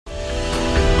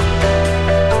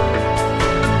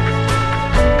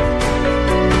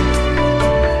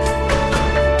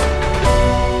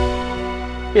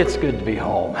It's good to be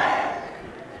home.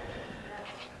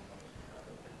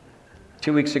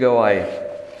 2 weeks ago,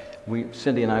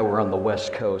 Cindy and I were on the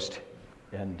West Coast,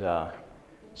 and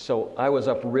so I was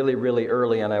up really, really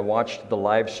early, and I watched the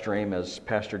live stream as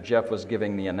Pastor Jeff was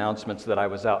giving the announcements that I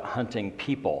was out hunting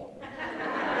people.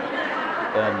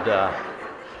 And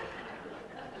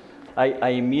I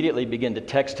immediately began to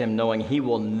text him, knowing he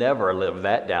will never live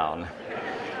that down.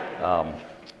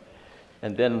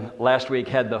 And then last week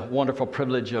had the wonderful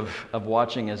privilege of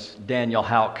watching as Daniel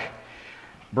Houck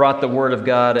brought the Word of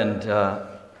God, and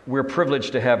we're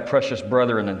privileged to have precious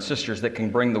brethren and sisters that can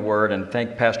bring the Word, and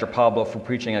thank Pastor Pablo for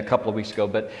preaching a couple of weeks ago.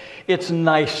 But it's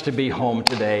nice to be home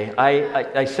today.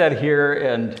 I sat here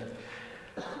and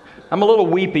I'm a little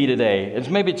weepy today.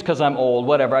 Maybe it's because I'm old,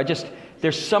 whatever.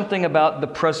 There's something about the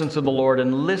presence of the Lord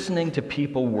and listening to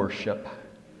people worship.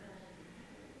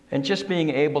 And just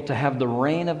being able to have the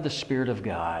reign of the Spirit of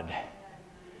God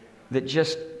that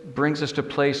just brings us to a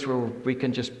place where we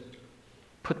can just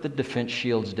put the defense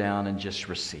shields down and just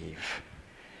receive.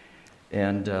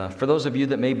 And for those of you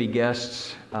that may be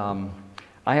guests, I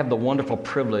have the wonderful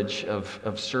privilege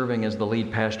of serving as the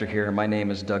lead pastor here. My name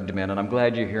is Doug DeMint, and I'm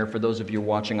glad you're here. For those of you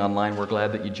watching online, we're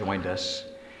glad that you joined us.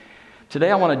 Today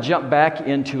I want to jump back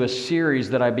into a series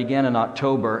that I began in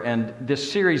October, and this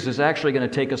series is actually going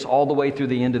to take us all the way through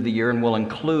the end of the year, and will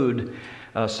include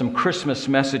some Christmas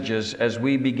messages as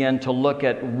we begin to look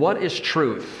at what is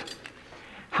truth.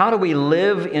 How do we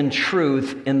live in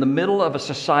truth in the middle of a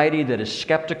society that is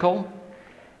skeptical,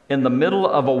 in the middle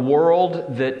of a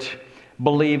world that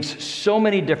believes so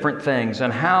many different things,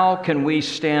 and how can we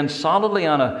stand solidly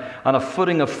on a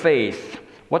footing of faith?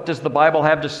 What does the Bible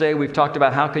have to say? We've talked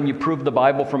about how can you prove the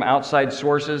Bible from outside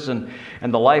sources and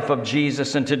the life of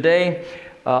Jesus. And today,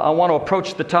 I want to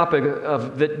approach the topic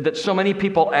of that so many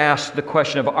people ask the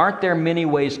question of, aren't there many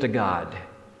ways to God?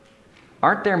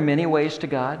 Aren't there many ways to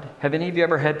God? Have any of you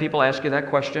ever had people ask you that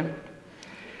question?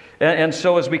 And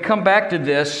so as we come back to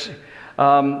this,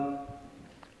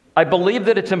 I believe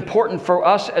that it's important for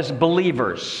us as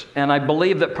believers, and I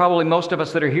believe that probably most of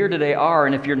us that are here today are,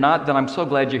 and if you're not, then I'm so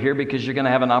glad you're here because you're going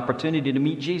to have an opportunity to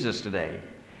meet Jesus today.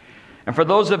 And for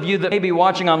those of you that may be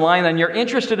watching online and you're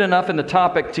interested enough in the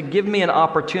topic to give me an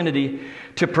opportunity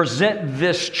to present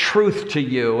this truth to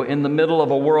you in the middle of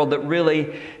a world that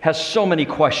really has so many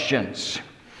questions.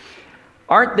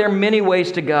 Aren't there many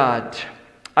ways to God?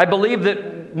 I believe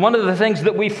that one of the things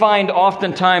that we find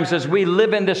oftentimes as we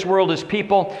live in this world is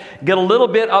people get a little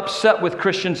bit upset with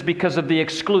Christians because of the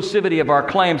exclusivity of our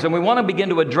claims, and we want to begin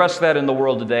to address that in the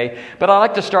world today. But I'd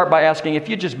like to start by asking if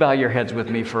you just bow your heads with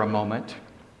me for a moment.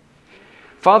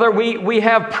 Father, we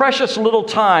have precious little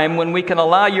time when we can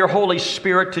allow your Holy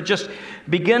Spirit to just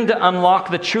begin to unlock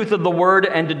the truth of the Word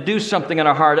and to do something in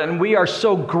our heart, and we are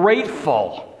so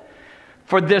grateful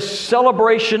for this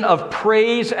celebration of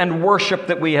praise and worship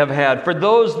that we have had, for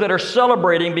those that are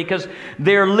celebrating because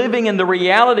they're living in the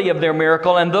reality of their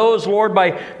miracle, and those, Lord,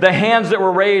 by the hands that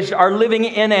were raised, are living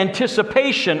in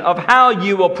anticipation of how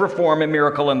you will perform a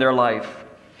miracle in their life.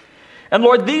 And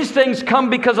Lord, these things come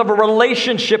because of a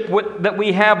relationship that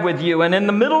we have with you, and in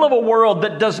the middle of a world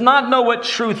that does not know what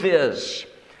truth is,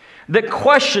 that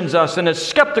questions us and is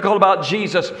skeptical about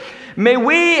Jesus, may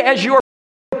we, as your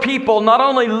people, not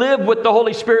only live with the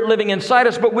Holy Spirit living inside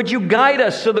us, but would you guide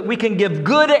us so that we can give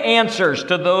good answers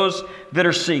to those that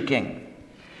are seeking.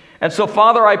 And so,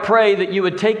 Father, I pray that you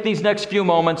would take these next few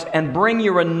moments and bring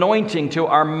your anointing to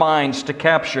our minds to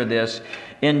capture this.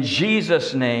 In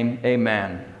Jesus' name,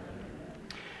 amen.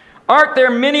 Aren't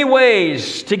there many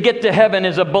ways to get to heaven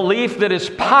is a belief that is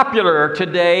popular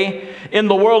today in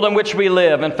the world in which we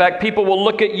live. In fact, people will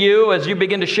look at you as you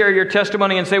begin to share your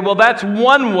testimony and say, well, that's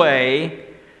one way.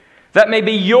 That may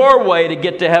be your way to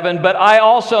get to heaven, but I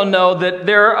also know that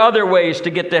there are other ways to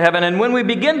get to heaven. And when we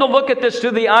begin to look at this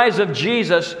through the eyes of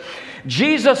Jesus,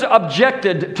 Jesus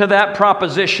objected to that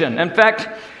proposition. In fact,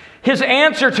 his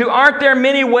answer to aren't there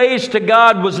many ways to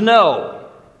God was no.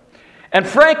 And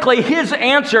frankly, his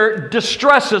answer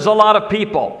distresses a lot of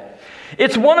people.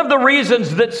 It's one of the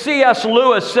reasons that C.S.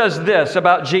 Lewis says this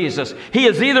about Jesus. He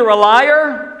is either a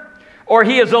liar, or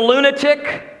he is a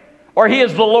lunatic, or he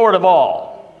is the Lord of all.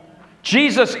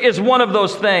 Jesus is one of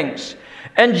those things.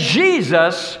 And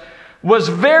Jesus was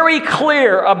very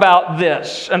clear about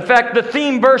this. In fact, the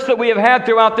theme verse that we have had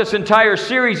throughout this entire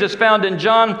series is found in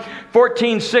John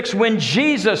 14:6, when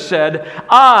Jesus said,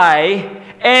 I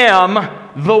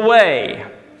am the way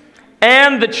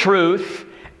and the truth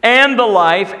and the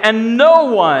life, and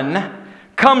no one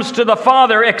comes to the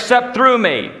Father except through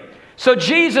me. So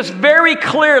Jesus very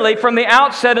clearly from the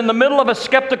outset in the middle of a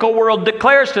skeptical world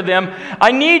declares to them,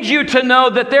 I need you to know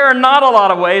that there are not a lot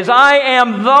of ways. I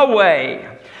am the way.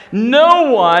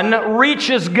 No one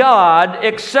reaches God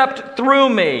except through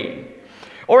me.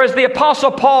 Or as the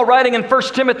Apostle Paul writing in 1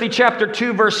 Timothy chapter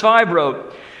 2 verse 5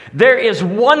 wrote, there is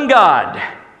one God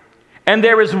and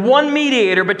there is one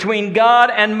mediator between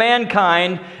God and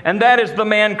mankind, and that is the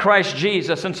man Christ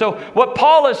Jesus. And so what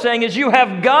Paul is saying is you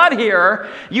have God here,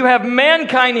 you have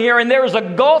mankind here, and there is a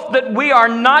gulf that we are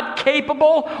not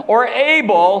capable or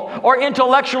able or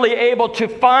intellectually able to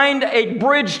find a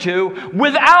bridge to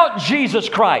without Jesus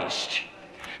Christ,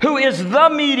 who is the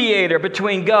mediator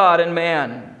between God and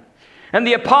man. And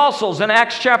the apostles in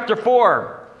Acts chapter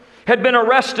 4 had been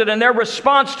arrested, and their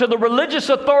response to the religious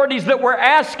authorities that were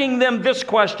asking them this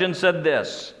question said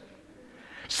this: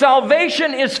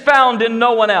 salvation is found in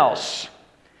no one else,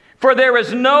 for there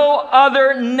is no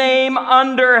other name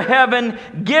under heaven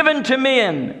given to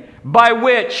men by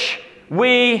which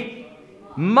we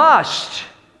must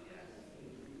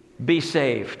be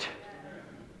saved.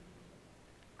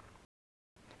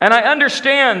 And I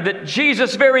understand that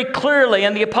Jesus very clearly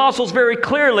and the apostles very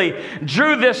clearly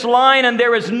drew this line, and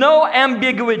there is no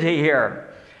ambiguity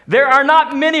here. There are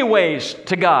not many ways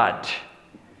to God.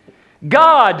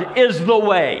 God is the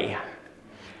way.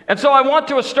 And so I want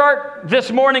to start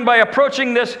this morning by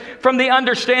approaching this from the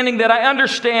understanding that I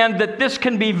understand that this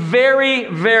can be very,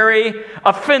 very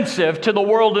offensive to the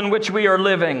world in which we are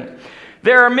living.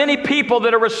 There are many people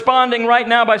that are responding right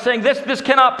now by saying, this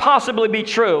cannot possibly be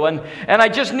true. And I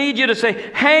just need you to say,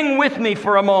 hang with me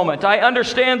for a moment. I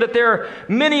understand that there are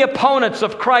many opponents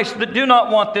of Christ that do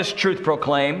not want this truth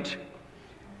proclaimed.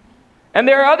 And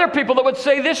there are other people that would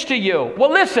say this to you.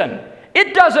 Well, listen,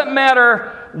 it doesn't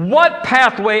matter what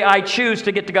pathway I choose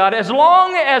to get to God. As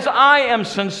long as I am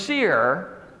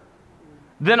sincere,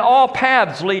 then all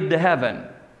paths lead to heaven.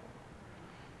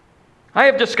 I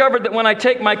have discovered that when I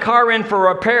take my car in for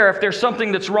repair, if there's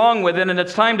something that's wrong with it and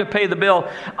it's time to pay the bill,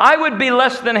 I would be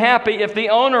less than happy if the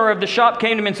owner of the shop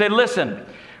came to me and said, listen,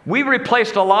 we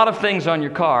replaced a lot of things on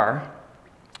your car.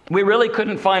 We really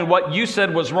couldn't find what you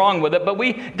said was wrong with it, but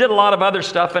we did a lot of other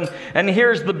stuff, and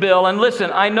here's the bill. And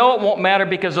listen, I know it won't matter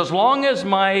because as long as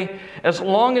my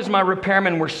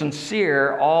repairmen were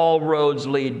sincere, all roads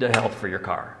lead to hell for your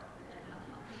car.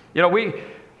 You know,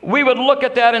 we would look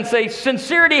at that and say,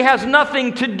 sincerity has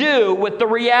nothing to do with the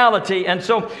reality. And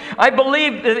so I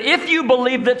believe that if you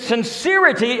believe that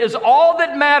sincerity is all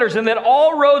that matters and that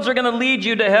all roads are going to lead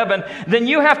you to heaven, then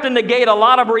you have to negate a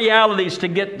lot of realities to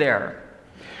get there.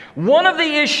 One of the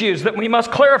issues that we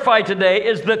must clarify today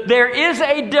is that there is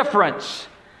a difference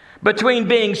between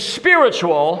being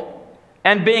spiritual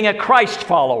and being a Christ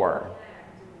follower.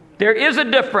 There is a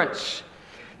difference.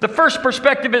 The first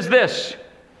perspective is this: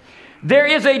 there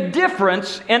is a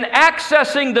difference in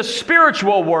accessing the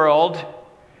spiritual world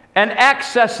and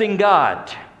accessing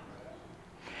God.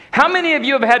 How many of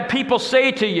you have had people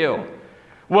say to you,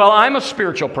 well, I'm a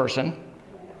spiritual person.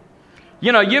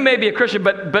 You know, you may be a Christian,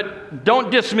 but don't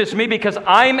dismiss me because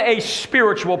I'm a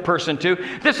spiritual person too.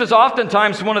 This is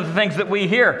oftentimes one of the things that we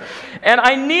hear. And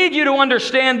I need you to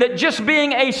understand that just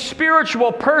being a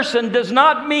spiritual person does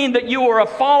not mean that you are a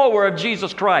follower of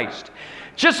Jesus Christ.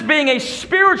 Just being a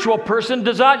spiritual person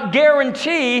does not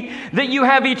guarantee that you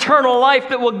have eternal life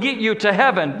that will get you to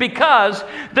heaven, because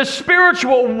the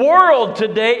spiritual world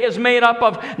today is made up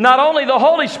of not only the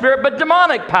Holy Spirit, but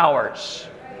demonic powers.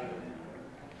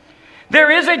 There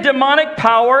is a demonic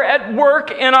power at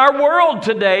work in our world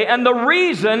today, and the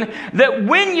reason that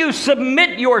when you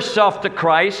submit yourself to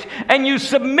Christ and you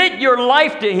submit your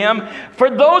life to Him, for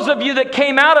those of you that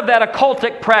came out of that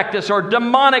occultic practice or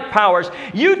demonic powers,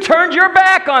 you turned your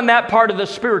back on that part of the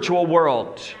spiritual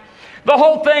world. The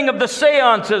whole thing of the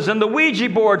seances and the Ouija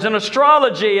boards and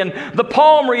astrology and the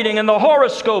palm reading and the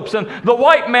horoscopes and the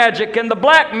white magic and the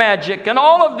black magic and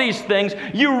all of these things,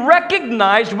 you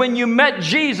recognized when you met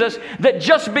Jesus that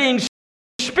just being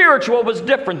spiritual was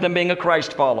different than being a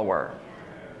Christ follower.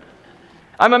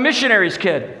 I'm a missionary's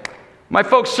kid. My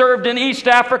folks served in East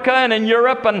Africa and in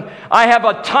Europe, and I have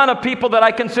a ton of people that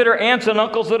I consider aunts and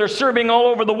uncles that are serving all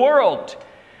over the world.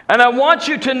 And I want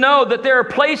you to know that there are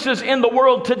places in the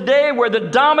world today where the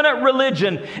dominant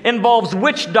religion involves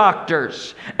witch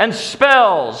doctors and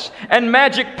spells and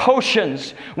magic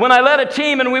potions. When I led a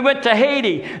team and we went to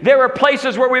Haiti, there were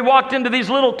places where we walked into these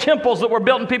little temples that were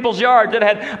built in people's yards that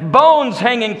had bones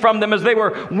hanging from them as they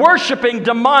were worshiping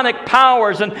demonic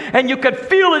powers, and you could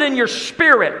feel it in your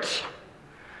spirit.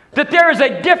 That there is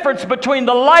a difference between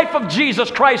the life of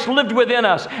Jesus Christ lived within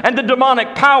us and the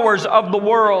demonic powers of the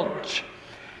world.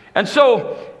 And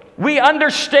so we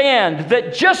understand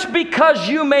that just because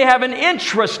you may have an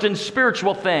interest in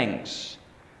spiritual things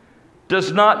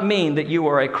does not mean that you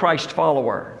are a Christ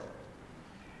follower.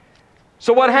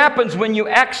 So what happens when you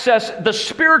access the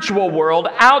spiritual world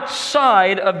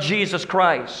outside of Jesus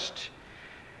Christ?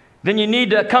 Then you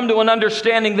need to come to an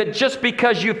understanding that just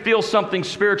because you feel something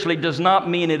spiritually does not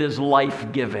mean it is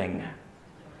life-giving.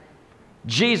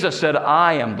 Jesus said,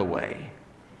 I am the way,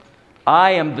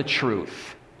 I am the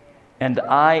truth, and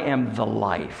I am the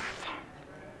life.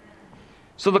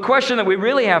 So the question that we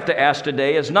really have to ask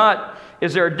today is not,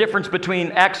 is there a difference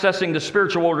between accessing the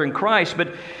spiritual order in Christ,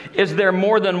 but is there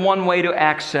more than one way to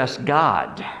access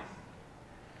God?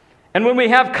 And when we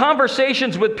have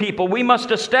conversations with people, we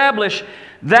must establish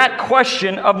that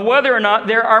question of whether or not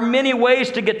there are many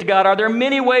ways to get to God. Are there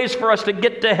many ways for us to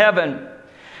get to heaven?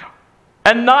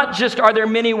 And not just are there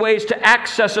many ways to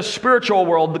access a spiritual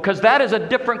world, because that is a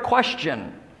different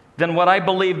question than what I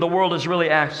believe the world is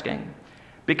really asking.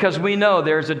 Because we know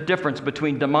there's a difference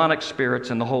between demonic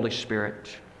spirits and the Holy Spirit.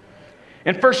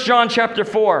 In 1 John chapter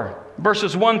 4,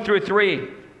 verses 1 through 3,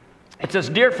 it says,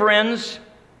 Dear friends,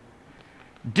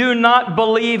 do not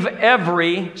believe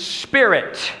every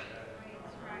spirit.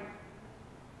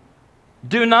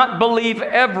 Do not believe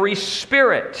every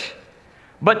spirit,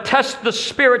 but test the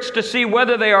spirits to see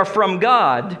whether they are from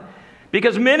God,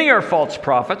 because many are false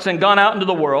prophets and gone out into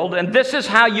the world, and this is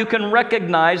how you can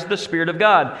recognize the Spirit of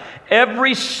God.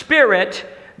 Every spirit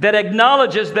that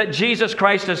acknowledges that Jesus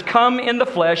Christ has come in the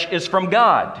flesh is from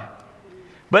God.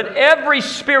 But every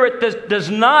spirit that does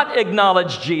not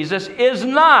acknowledge Jesus is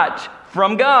not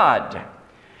from God.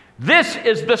 This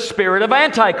is the spirit of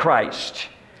Antichrist,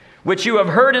 which you have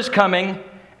heard is coming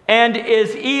and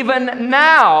is even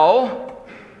now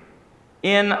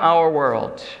in our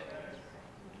world.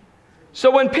 So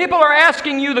when people are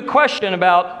asking you the question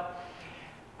about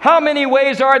how many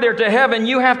ways are there to heaven,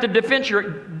 you have to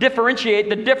differentiate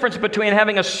the difference between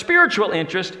having a spiritual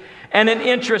interest and an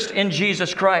interest in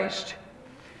Jesus Christ.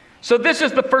 So this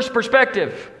is the first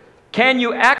perspective. Can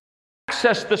you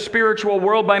access the spiritual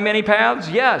world by many paths?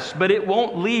 Yes, but it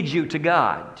won't lead you to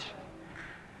God.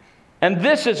 And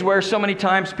this is where so many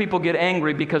times people get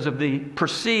angry because of the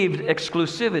perceived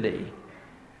exclusivity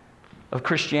of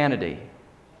Christianity.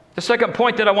 The second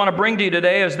point that I want to bring to you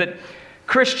today is that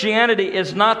Christianity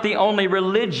is not the only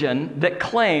religion that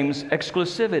claims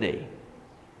exclusivity.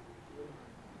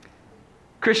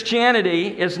 Christianity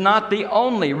is not the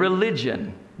only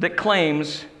religion that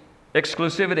claims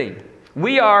exclusivity.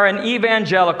 We are an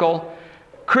evangelical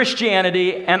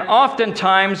Christianity, and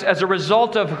oftentimes, as a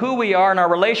result of who we are in our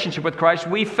relationship with Christ,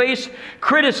 we face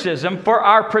criticism for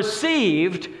our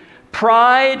perceived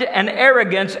pride and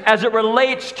arrogance as it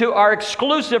relates to our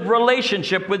exclusive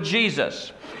relationship with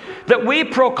Jesus. That we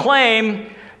proclaim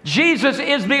Jesus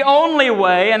is the only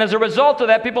way, and as a result of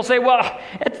that, people say, well,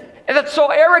 that's so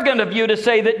arrogant of you to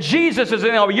say that Jesus is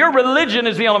the only way. Your religion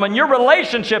is the only one. Your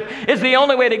relationship is the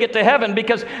only way to get to heaven,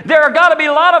 because there are got to be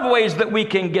a lot of ways that we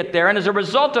can get there. And as a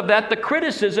result of that, the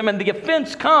criticism and the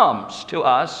offense comes to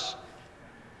us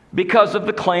because of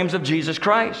the claims of Jesus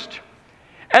Christ.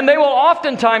 And they will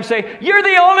oftentimes say, you're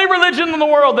the only religion in the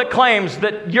world that claims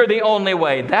that you're the only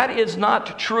way. That is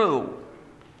not true.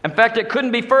 In fact, it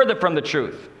couldn't be further from the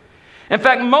truth. In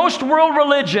fact, most world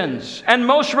religions and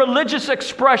most religious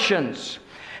expressions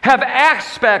have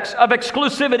aspects of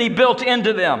exclusivity built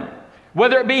into them,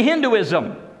 whether it be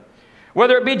Hinduism,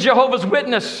 whether it be Jehovah's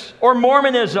Witness or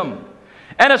Mormonism,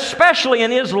 and especially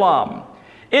in Islam.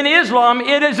 In Islam,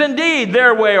 it is indeed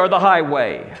their way or the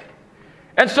highway.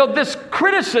 And so this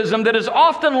criticism that is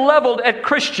often leveled at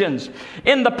Christians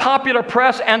in the popular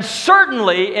press and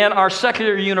certainly in our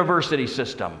secular university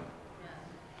system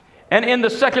and in the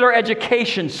secular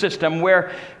education system,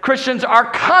 where Christians are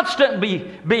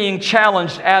constantly being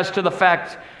challenged as to the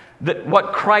fact that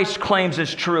what Christ claims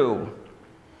is true.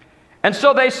 And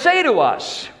so they say to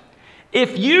us,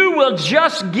 if you will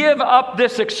just give up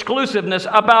this exclusiveness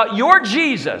about your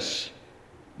Jesus,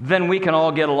 then we can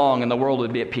all get along and the world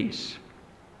would be at peace.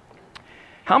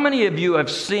 How many of you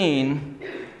have seen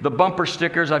the bumper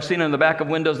stickers I've seen in the back of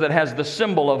windows that has the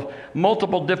symbol of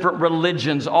multiple different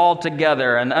religions all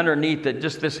together, and underneath it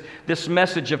just this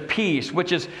message of peace,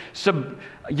 which is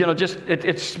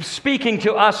it's speaking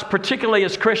to us, particularly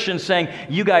as Christians, saying,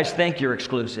 you guys think you're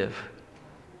exclusive.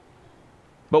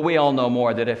 But we all know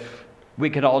more, that if we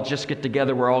could all just get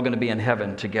together, we're all going to be in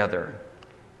heaven together.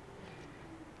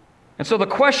 And so the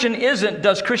question isn't,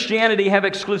 does Christianity have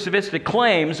exclusivistic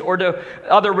claims, or do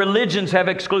other religions have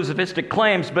exclusivistic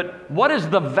claims, but what is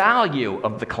the value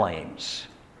of the claims?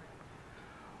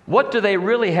 What do they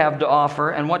really have to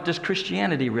offer, and what does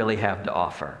Christianity really have to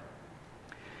offer?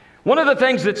 One of the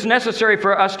things that's necessary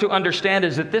for us to understand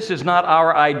is that this is not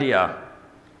our idea.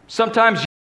 Sometimes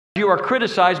you are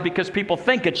criticized because people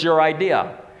think it's your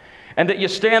idea, and that you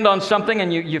stand on something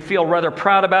and you feel rather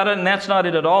proud about it, and that's not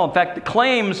it at all. In fact, the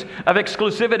claims of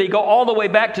exclusivity go all the way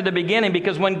back to the beginning,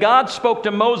 because when God spoke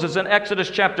to Moses in Exodus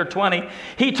chapter 20,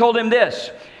 he told him this: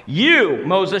 "You,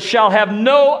 Moses, shall have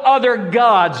no other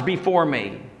gods before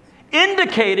me,"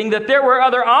 indicating that there were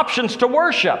other options to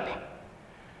worship,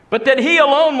 but that he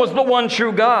alone was the one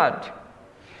true God.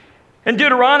 In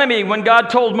Deuteronomy, when God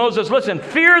told Moses, listen,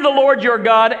 fear the Lord your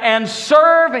God and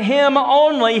serve him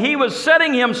only, he was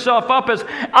setting himself up as,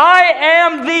 I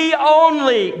am the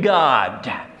only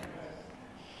God.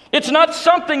 It's not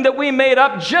something that we made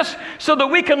up just so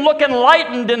that we can look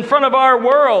enlightened in front of our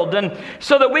world and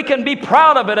so that we can be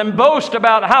proud of it and boast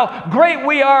about how great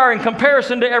we are in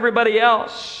comparison to everybody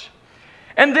else.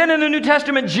 And then in the New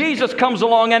Testament, Jesus comes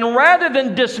along, and rather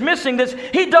than dismissing this,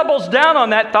 he doubles down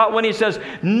on that thought when he says,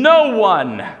 no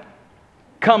one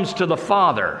comes to the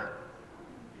Father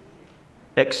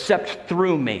except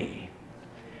through me.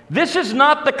 This is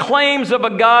not the claims of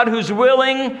a God who's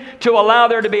willing to allow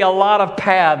there to be a lot of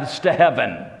paths to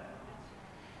heaven.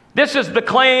 This is the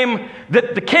claim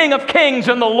that the King of Kings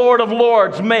and the Lord of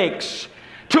Lords makes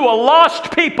to a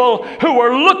lost people who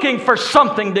are looking for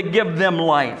something to give them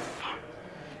life.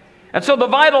 And so the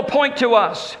vital point to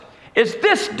us is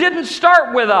this didn't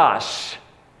start with us.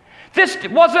 This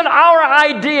wasn't our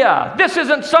idea. This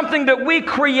isn't something that we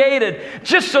created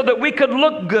just so that we could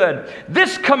look good.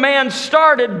 This command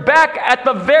started back at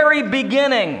the very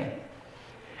beginning.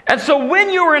 And so when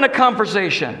you are in a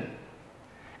conversation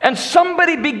and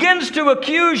somebody begins to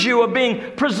accuse you of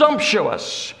being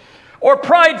presumptuous or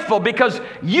prideful because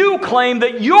you claim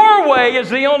that your way is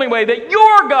the only way, that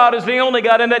your God is the only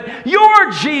God, and that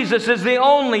your Jesus is the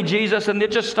only Jesus, and they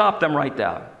just stop them right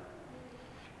there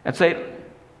and say,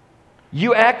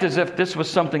 you act as if this was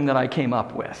something that I came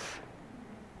up with.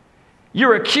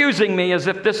 You're accusing me as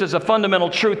if this is a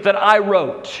fundamental truth that I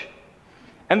wrote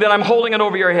and that I'm holding it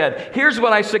over your head. Here's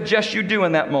what I suggest you do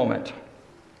in that moment.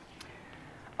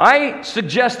 I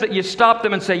suggest that you stop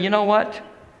them and say, you know what?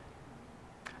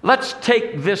 Let's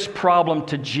take this problem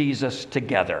to Jesus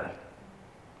together.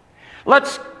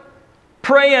 Let's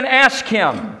pray and ask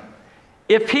him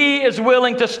if he is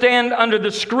willing to stand under the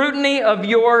scrutiny of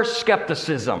your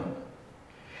skepticism.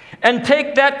 And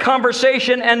take that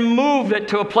conversation and move it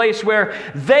to a place where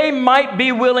they might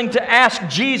be willing to ask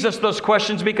Jesus those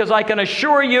questions, because I can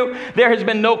assure you there has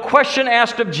been no question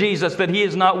asked of Jesus that he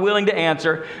is not willing to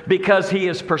answer, because he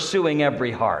is pursuing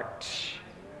every heart.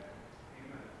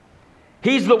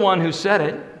 He's the one who said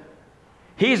it.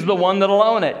 He's the one that'll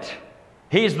own it.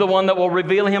 He's the one that will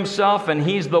reveal himself, and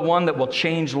he's the one that will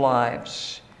change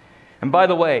lives. And by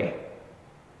the way,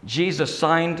 Jesus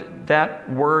signed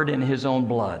that word in his own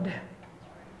blood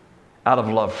out of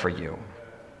love for you.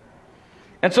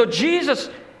 And so Jesus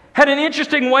had an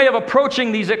interesting way of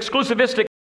approaching these exclusivistic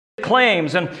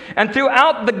claims. And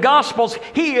throughout the Gospels,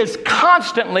 he is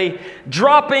constantly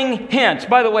dropping hints.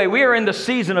 By the way, we are in the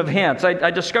season of hints.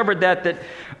 I discovered that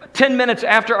 10 minutes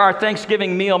after our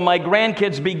Thanksgiving meal, my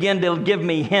grandkids begin to give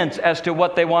me hints as to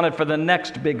what they wanted for the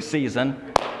next big season.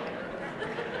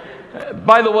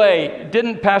 By the way,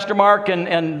 didn't Pastor Mark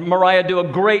and Mariah do a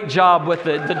great job with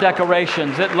the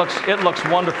decorations? It looks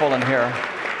wonderful in here.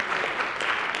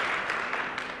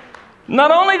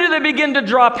 Not only do they begin to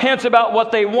drop hints about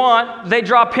what they want, they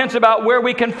drop hints about where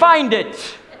we can find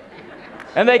it.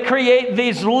 And they create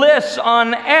these lists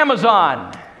on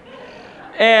Amazon.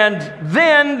 And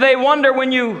then they wonder when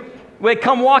they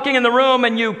come walking in the room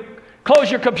and you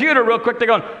close your computer real quick, they're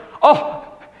going, oh,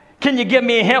 can you give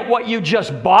me a hint what you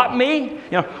just bought me?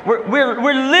 You know,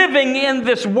 we're living in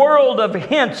this world of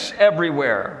hints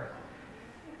everywhere.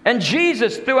 And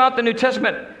Jesus, throughout the New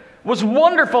Testament, was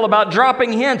wonderful about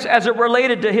dropping hints as it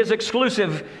related to his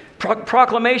exclusive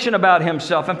proclamation about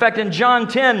himself. In fact, in John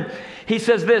 10, he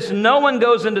says this: no one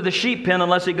goes into the sheep pen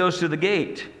unless he goes through the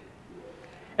gate.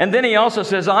 And then he also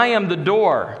says, I am the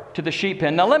door to the sheep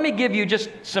pen. Now let me give you just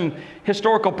some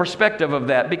historical perspective of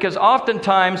that, because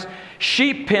oftentimes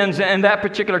sheep pens in that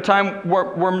particular time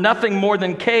were nothing more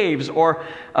than caves, or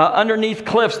underneath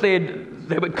cliffs they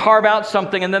would carve out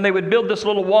something, and then they would build this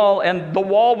little wall, and the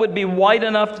wall would be wide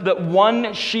enough that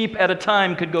one sheep at a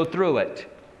time could go through it.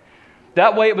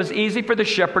 That way it was easy for the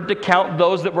shepherd to count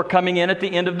those that were coming in at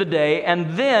the end of the day.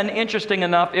 And then, interesting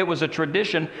enough, it was a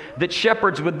tradition that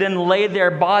shepherds would then lay their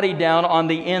body down on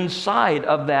the inside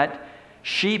of that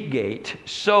sheep gate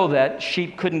so that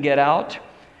sheep couldn't get out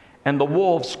and the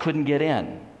wolves couldn't get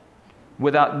in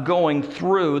without going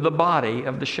through the body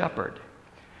of the shepherd.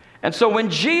 And so when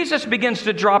Jesus begins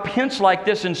to drop hints like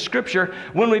this in Scripture,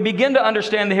 when we begin to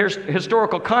understand the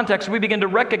historical context, we begin to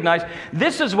recognize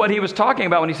this is what he was talking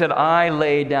about when he said, I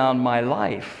lay down my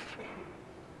life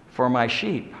for my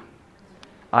sheep.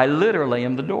 I literally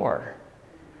am the door.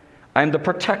 I am the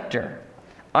protector.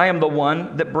 I am the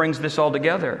one that brings this all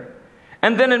together.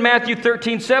 And then in Matthew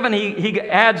 13:7, he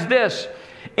adds this,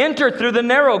 enter through the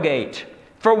narrow gate,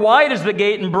 for wide is the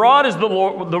gate and broad is the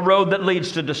road that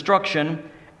leads to destruction,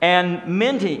 and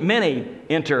many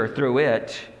enter through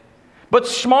it. But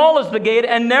small is the gate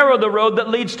and narrow the road that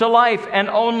leads to life, and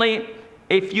only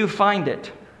a few find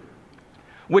it.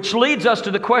 Which leads us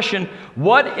to the question,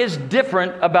 what is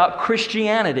different about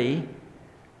Christianity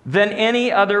than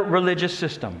any other religious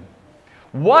system?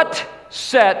 What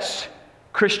sets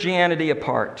Christianity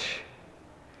apart?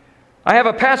 I have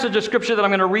a passage of Scripture that I'm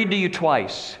going to read to you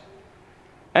twice.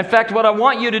 In fact, what I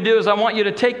want you to do is I want you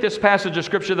to take this passage of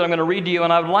Scripture that I'm going to read to you,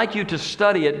 and I would like you to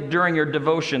study it during your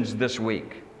devotions this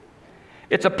week.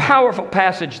 It's a powerful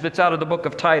passage that's out of the book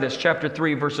of Titus, chapter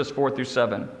 3, verses 4 through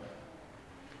 7.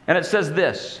 And it says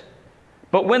this,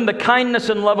 but when the kindness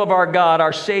and love of our God,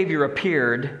 our Savior,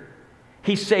 appeared,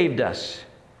 He saved us,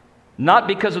 not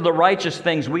because of the righteous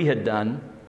things we had done,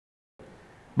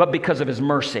 but because of His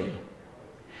mercy.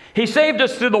 He saved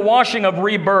us through the washing of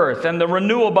rebirth and the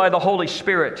renewal by the Holy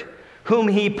Spirit, whom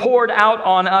He poured out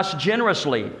on us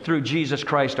generously through Jesus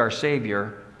Christ our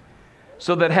Savior,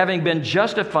 so that having been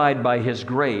justified by His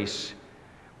grace,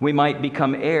 we might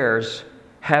become heirs,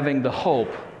 having the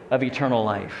hope of eternal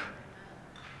life.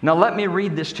 Now let me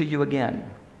read this to you again.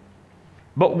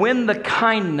 But when the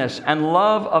kindness and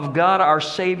love of God our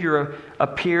Savior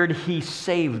appeared, He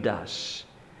saved us.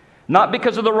 Not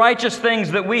because of the righteous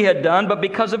things that we had done, but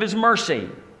because of His mercy.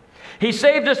 He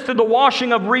saved us through the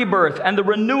washing of rebirth and the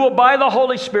renewal by the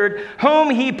Holy Spirit, whom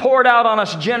He poured out on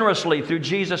us generously through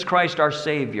Jesus Christ our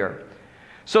Savior,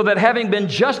 so that having been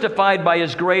justified by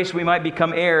His grace, we might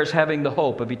become heirs, having the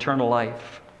hope of eternal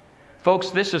life. Folks,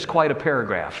 this is quite a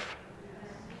paragraph.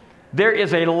 There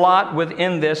is a lot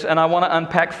within this, and I want to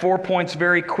unpack 4 points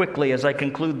very quickly as I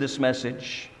conclude this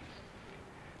message,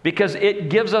 because it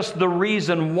gives us the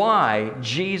reason why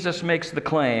Jesus makes the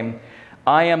claim,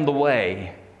 I am the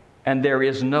way, and there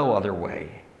is no other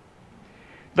way.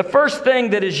 The first thing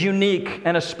that is unique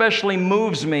and especially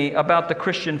moves me about the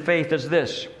Christian faith is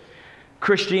this.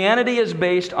 Christianity is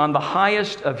based on the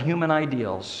highest of human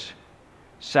ideals,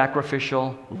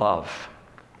 sacrificial love.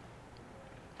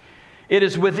 It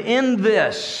is within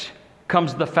this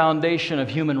comes the foundation of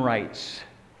human rights.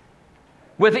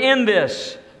 Within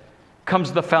this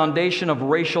comes the foundation of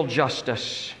racial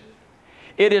justice.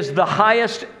 It is the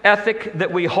highest ethic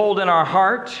that we hold in our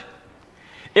heart.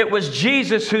 It was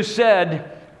Jesus who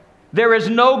said, there is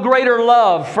no greater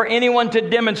love for anyone to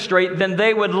demonstrate than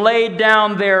they would lay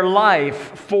down their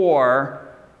life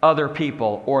for other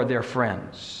people or their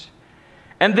friends.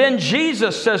 And then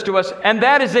Jesus says to us, and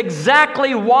that is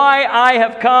exactly why I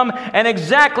have come and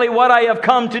exactly what I have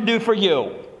come to do for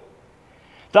you.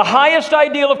 The highest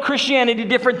ideal of Christianity,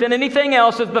 different than anything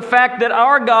else, is the fact that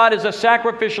our God is a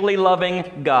sacrificially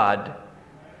loving God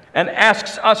and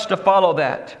asks us to follow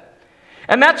that.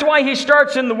 And that's why he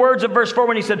starts in the words of verse 4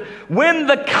 when he said, when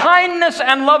the kindness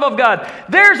and love of God.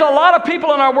 There's a lot of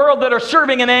people in our world that are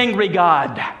serving an angry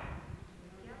God.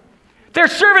 They're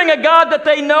serving a God that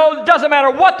they know doesn't matter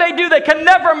what they do, they can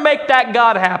never make that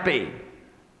God happy.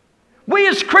 We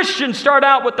as Christians start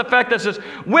out with the fact that says,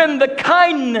 when the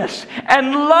kindness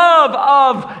and love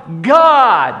of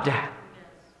God,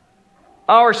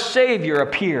 our Savior,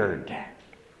 appeared.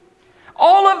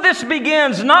 All of this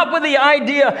begins not with the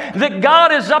idea that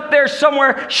God is up there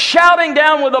somewhere shouting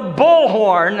down with a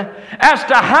bullhorn as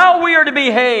to how we are to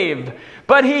behave,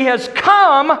 but He has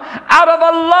come out of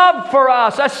a love for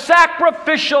us, a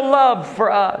sacrificial love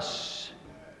for us.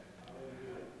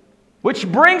 Which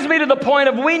brings me to the point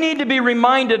of we need to be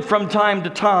reminded from time to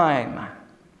time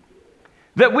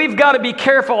that we've got to be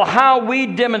careful how we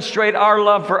demonstrate our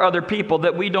love for other people,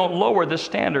 that we don't lower the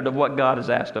standard of what God has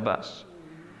asked of us.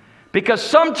 Because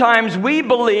sometimes we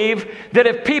believe that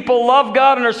if people love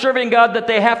God and are serving God, that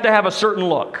they have to have a certain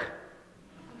look,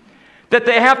 that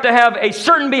they have to have a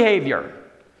certain behavior.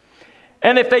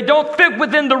 And if they don't fit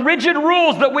within the rigid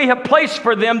rules that we have placed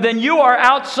for them, then you are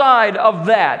outside of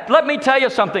that. Let me tell you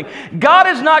something. God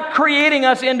is not creating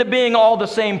us into being all the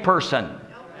same person.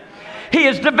 He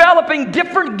is developing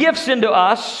different gifts into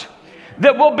us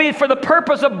that will be for the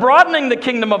purpose of broadening the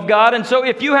kingdom of God. And so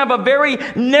if you have a very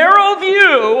narrow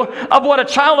view of what a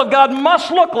child of God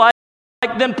must look like,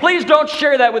 then please don't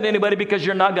share that with anybody, because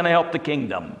you're not going to help the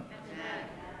kingdom.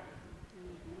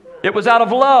 It was out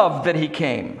of love that He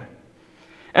came.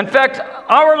 In fact,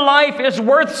 our life is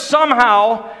worth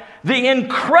somehow the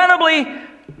incredibly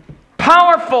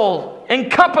powerful,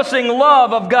 encompassing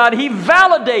love of God. He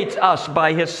validates us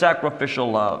by His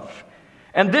sacrificial love.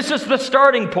 And this is the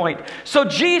starting point. So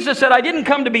Jesus said, I didn't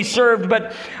come to be served,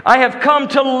 but I have come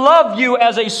to love you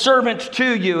as a servant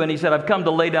to you. And He said, I've come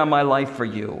to lay down my life for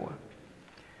you.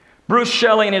 Bruce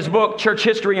Shelley, in his book, Church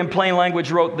History in Plain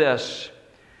Language, wrote this: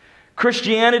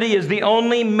 Christianity is the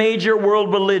only major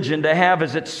world religion to have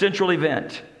as its central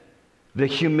event the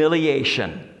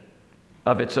humiliation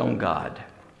of its own God.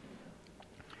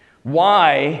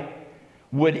 Why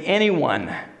would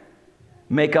anyone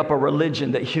make up a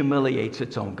religion that humiliates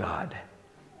its own God?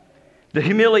 The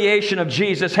humiliation of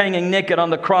Jesus hanging naked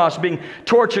on the cross, being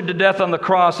tortured to death on the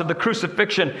cross of the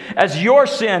crucifixion, as your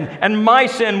sin and my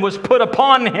sin was put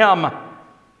upon Him,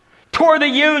 tore the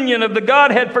union of the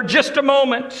Godhead for just a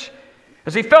moment,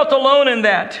 as He felt alone in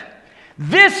that.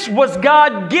 This was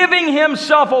God giving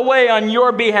Himself away on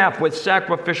your behalf with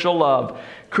sacrificial love.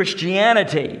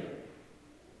 Christianity,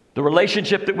 the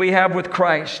relationship that we have with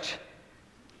Christ,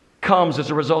 comes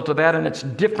as a result of that, and it's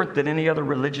different than any other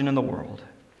religion in the world.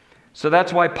 So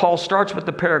that's why Paul starts with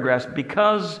the paragraphs,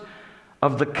 because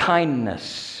of the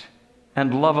kindness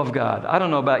and love of God. I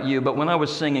don't know about you, but when I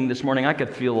was singing this morning, I could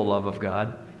feel the love of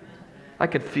God. I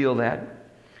could feel that.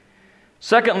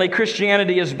 Secondly,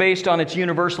 Christianity is based on its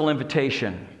universal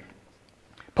invitation.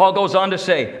 Paul goes on to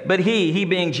say, but He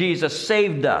being Jesus,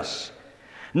 saved us,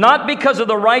 not because of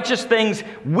the righteous things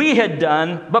we had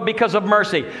done, but because of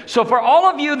mercy. So for all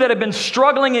of you that have been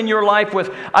struggling in your life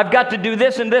with, I've got to do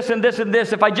this and this and this and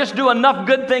this, if I just do enough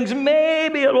good things,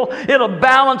 maybe it'll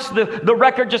balance the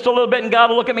record just a little bit, and God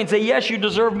will look at me and say, yes, you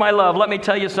deserve my love. Let me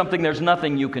tell you something, there's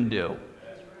nothing you can do.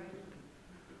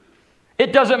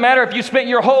 It doesn't matter if you spent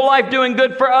your whole life doing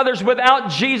good for others.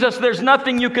 Without Jesus, there's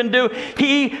nothing you can do.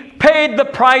 He paid the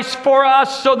price for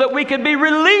us so that we could be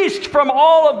released from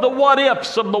all of the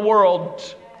what-ifs of the world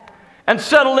and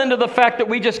settle into the fact that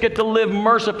we just get to live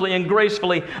mercifully and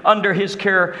gracefully under His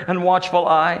care and watchful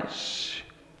eyes.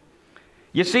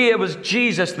 You see, it was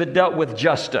Jesus that dealt with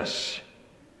justice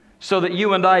so that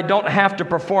you and I don't have to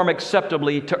perform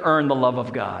acceptably to earn the love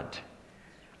of God.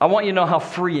 I want you to know how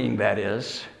freeing that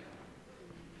is.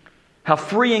 How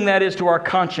freeing that is to our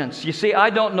conscience. You see,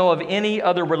 I don't know of any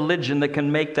other religion that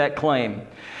can make that claim.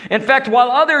 In fact,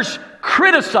 while others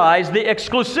criticize the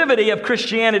exclusivity of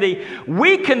Christianity,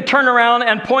 we can turn around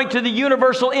and point to the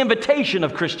universal invitation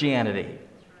of Christianity.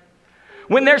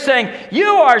 When they're saying, you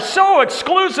are so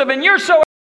exclusive and you're so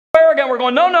arrogant, we're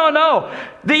going, no.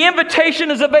 The invitation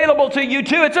is available to you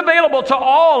too. It's available to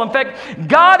all. In fact,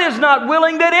 God is not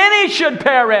willing that any should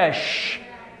perish,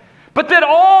 but that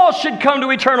all should come to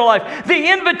eternal life.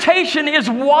 The invitation is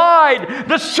wide.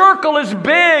 The circle is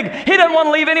big. He doesn't want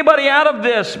to leave anybody out of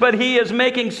this, but He is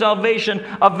making salvation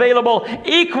available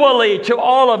equally to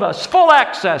all of us. Full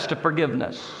access to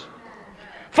forgiveness.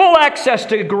 Full access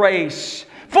to grace.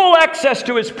 Full access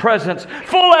to His presence.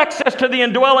 Full access to the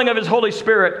indwelling of His Holy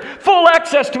Spirit. Full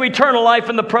access to eternal life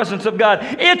in the presence of God.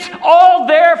 It's all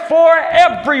there for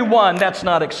everyone. That's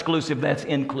not exclusive, that's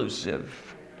inclusive.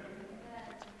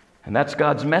 And that's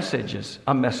God's message, is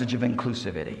a message of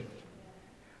inclusivity.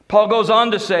 Paul goes on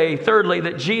to say, thirdly,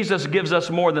 that Jesus gives us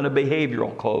more than a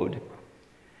behavioral code.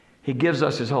 He gives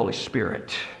us His Holy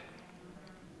Spirit.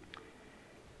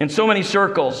 In so many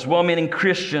circles, well-meaning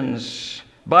Christians,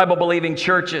 Bible-believing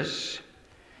churches,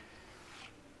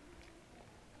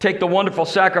 take the wonderful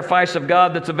sacrifice of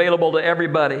God that's available to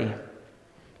everybody,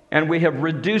 and we have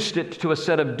reduced it to a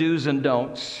set of do's and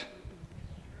don'ts.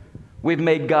 We've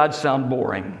made God sound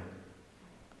boring.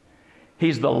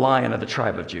 He's the Lion of the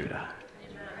tribe of Judah.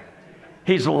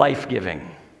 He's life-giving,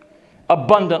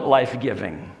 abundant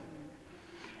life-giving.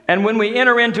 And when we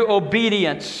enter into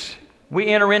obedience, we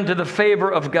enter into the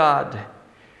favor of God.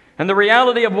 And the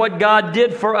reality of what God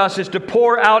did for us is to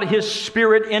pour out His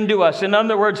Spirit into us. In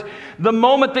other words, the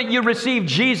moment that you receive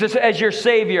Jesus as your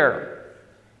Savior,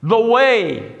 the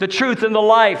way, the truth, and the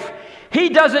life, He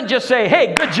doesn't just say,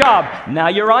 hey, good job, now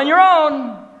you're on your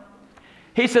own.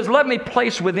 He says, let me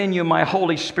place within you my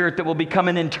Holy Spirit that will become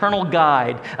an internal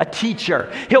guide, a teacher.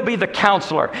 He'll be the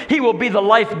counselor. He will be the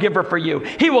life giver for you.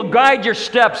 He will guide your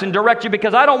steps and direct you,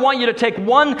 because I don't want you to take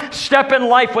one step in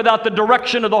life without the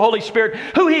direction of the Holy Spirit,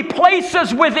 who He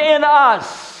places within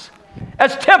us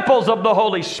as temples of the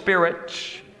Holy Spirit.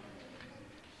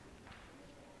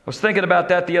 I was thinking about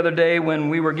that the other day when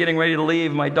we were getting ready to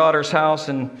leave my daughter's house,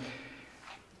 and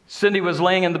Cindy was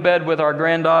laying in the bed with our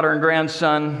granddaughter and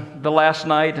grandson the last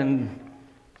night, and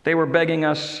they were begging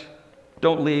us,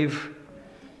 don't leave,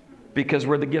 because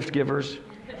we're the gift givers.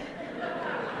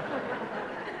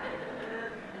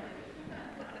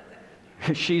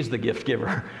 She's the gift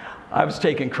giver. I was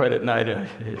taking credit, and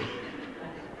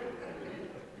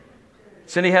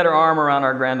Cindy had her arm around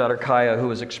our granddaughter Kaya, who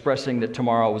was expressing that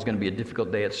tomorrow was going to be a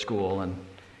difficult day at school. And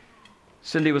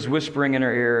Cindy was whispering in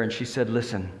her ear, and she said,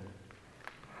 "Listen,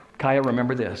 Kaya,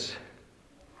 remember this.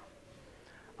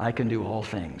 I can do all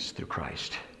things through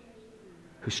Christ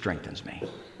who strengthens me."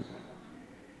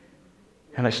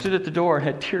 And I stood at the door and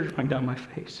had tears running down my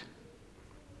face,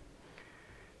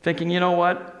 thinking, you know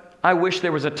what? I wish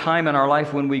there was a time in our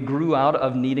life when we grew out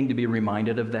of needing to be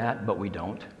reminded of that, but we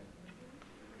don't.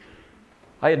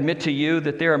 I admit to you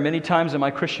that there are many times in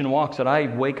my Christian walks that I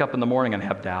wake up in the morning and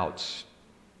have doubts.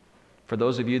 For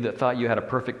those of you that thought you had a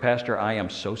perfect pastor, I am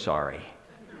so sorry.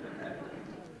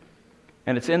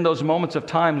 And it's in those moments of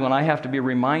time when I have to be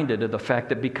reminded of the fact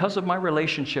that because of my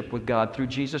relationship with God through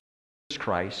Jesus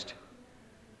Christ,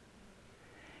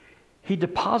 He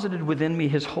deposited within me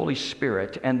His Holy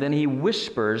Spirit, and then He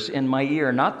whispers in my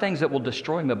ear, not things that will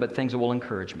destroy me, but things that will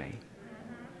encourage me.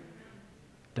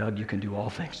 Doug, you can do all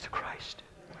things through Christ,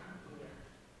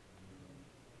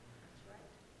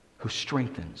 who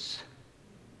strengthens.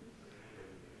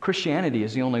 Christianity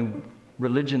is the only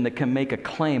religion that can make a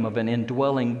claim of an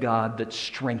indwelling God that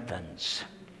strengthens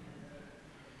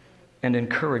and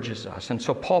encourages us. And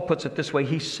so Paul puts it this way: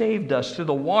 He saved us through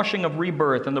the washing of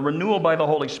rebirth and the renewal by the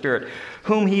Holy Spirit,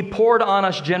 whom He poured on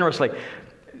us generously.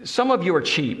 Some of you are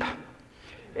cheap,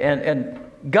 and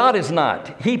God is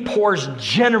not. He pours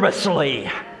generously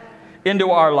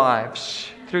into our lives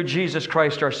through Jesus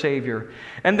Christ our Savior.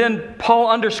 And then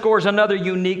Paul underscores another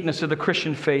uniqueness of the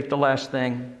Christian faith, the last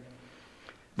thing.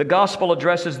 The gospel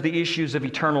addresses the issues of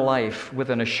eternal life with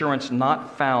an assurance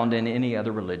not found in any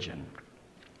other religion.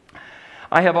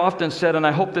 I have often said, and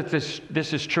I hope that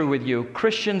this is true with you,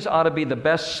 Christians ought to be the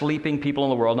best sleeping people in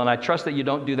the world, and I trust that you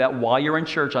don't do that while you're in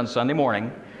church on Sunday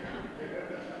morning.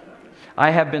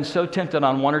 I have been so tempted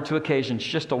on one or two occasions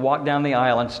just to walk down the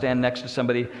aisle and stand next to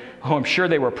somebody who I'm sure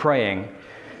they were praying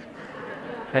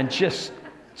and just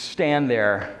stand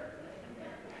there.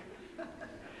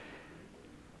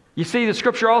 You see, the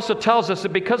Scripture also tells us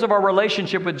that because of our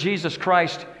relationship with Jesus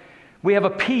Christ, we have a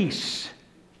peace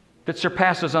that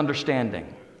surpasses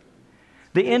understanding.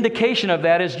 The indication of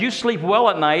that is you sleep well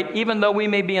at night, even though we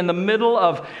may be in the middle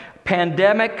of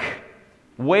pandemic,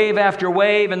 wave after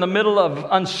wave, in the middle of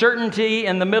uncertainty,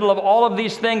 in the middle of all of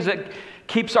these things that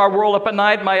keeps our world up at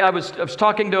night. I was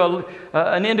talking to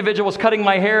an individual who was cutting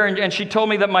my hair, and she told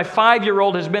me that my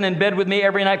 5-year-old has been in bed with me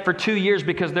every night for 2 years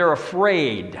because they're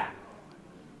afraid.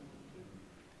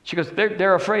 She goes,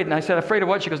 they're afraid. And I said, afraid of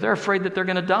what? She goes, they're afraid that they're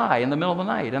going to die in the middle of the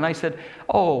night. And I said,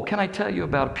 oh, can I tell you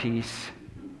about peace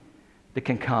that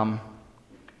can come?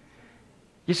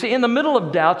 You see, in the middle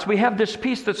of doubts, we have this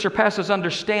peace that surpasses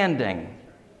understanding.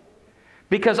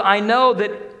 Because I know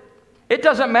that it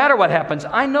doesn't matter what happens.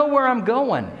 I know where I'm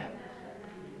going.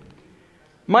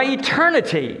 My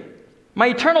eternity, my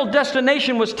eternal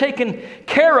destination was taken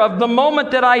care of the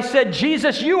moment that I said,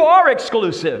 Jesus, you are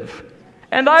exclusive,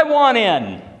 and I want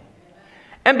in.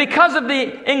 And because of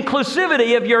the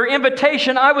inclusivity of your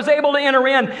invitation, I was able to enter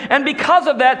in. And because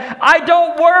of that, I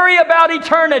don't worry about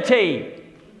eternity.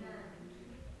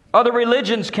 Other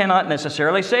religions cannot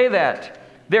necessarily say that.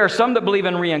 There are some that believe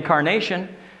in reincarnation.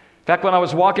 In fact, when I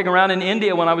was walking around in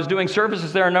India, when I was doing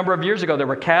services there a number of years ago, there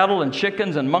were cattle and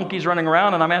chickens and monkeys running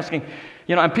around, and I'm asking,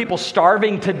 and people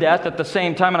starving to death at the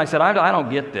same time. And I said, I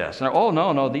don't get this. And oh,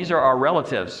 no, these are our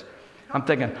relatives. I'm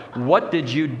thinking, what did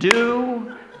you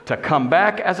do to come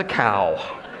back as a cow?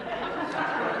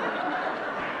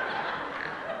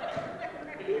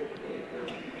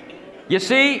 You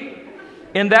see,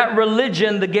 in that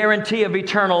religion, the guarantee of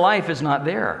eternal life is not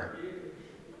there.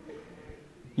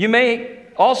 You may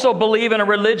also believe in a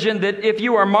religion that if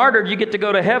you are martyred, you get to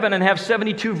go to heaven and have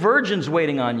 72 virgins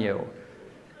waiting on you.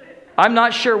 I'm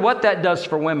not sure what that does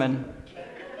for women.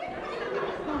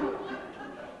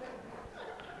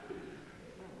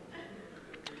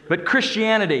 But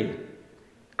Christianity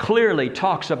clearly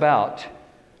talks about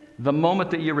the moment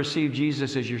that you receive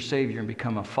Jesus as your Savior and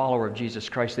become a follower of Jesus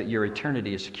Christ, that your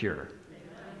eternity is secure.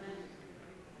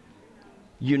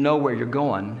 You know where you're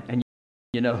going, and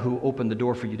you know who opened the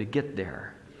door for you to get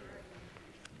there.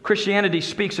 Christianity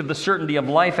speaks of the certainty of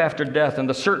life after death and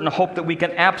the certain hope that we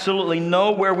can absolutely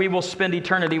know where we will spend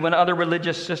eternity when other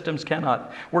religious systems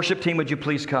cannot. Worship team, would you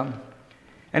please come?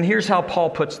 And here's how Paul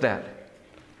puts that.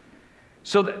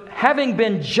 So that having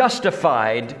been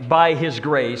justified by His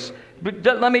grace,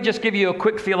 let me just give you a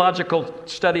quick theological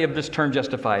study of this term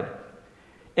justified.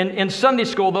 In Sunday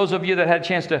school, those of you that had a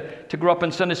chance to grow up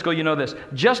in Sunday school, you know this.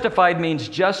 Justified means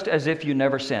just as if you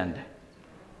never sinned.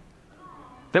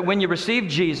 That when you receive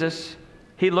Jesus,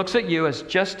 He looks at you as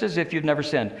just as if you've never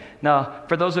sinned. Now,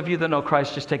 for those of you that know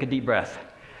Christ, just take a deep breath.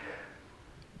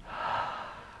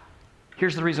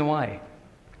 Here's the reason why.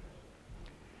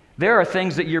 There are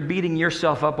things that you're beating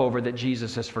yourself up over that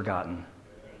Jesus has forgotten.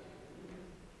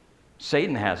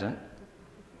 Satan hasn't.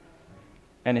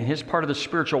 And in his part of the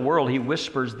spiritual world, he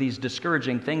whispers these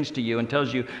discouraging things to you and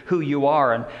tells you who you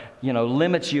are and,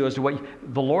 limits you as to what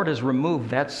the Lord has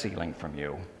removed that ceiling from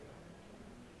you.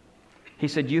 He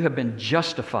said, you have been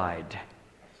justified,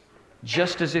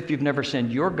 just as if you've never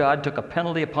sinned. Your God took a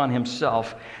penalty upon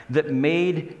himself that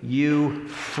made you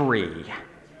free.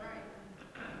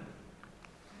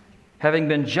 Having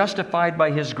been justified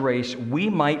by his grace, we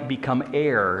might become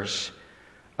heirs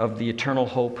of the eternal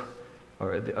hope,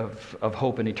 or of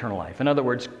hope and eternal life. In other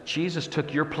words, Jesus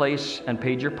took your place and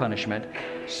paid your punishment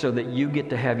so that you get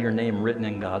to have your name written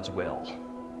in God's will.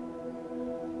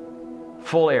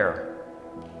 Full heir.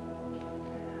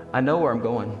 I know where I'm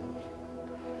going.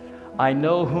 I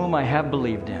know whom I have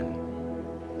believed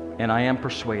in, and I am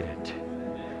persuaded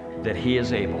that he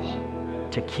is able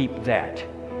to keep that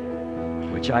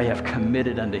which I have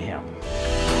committed unto him.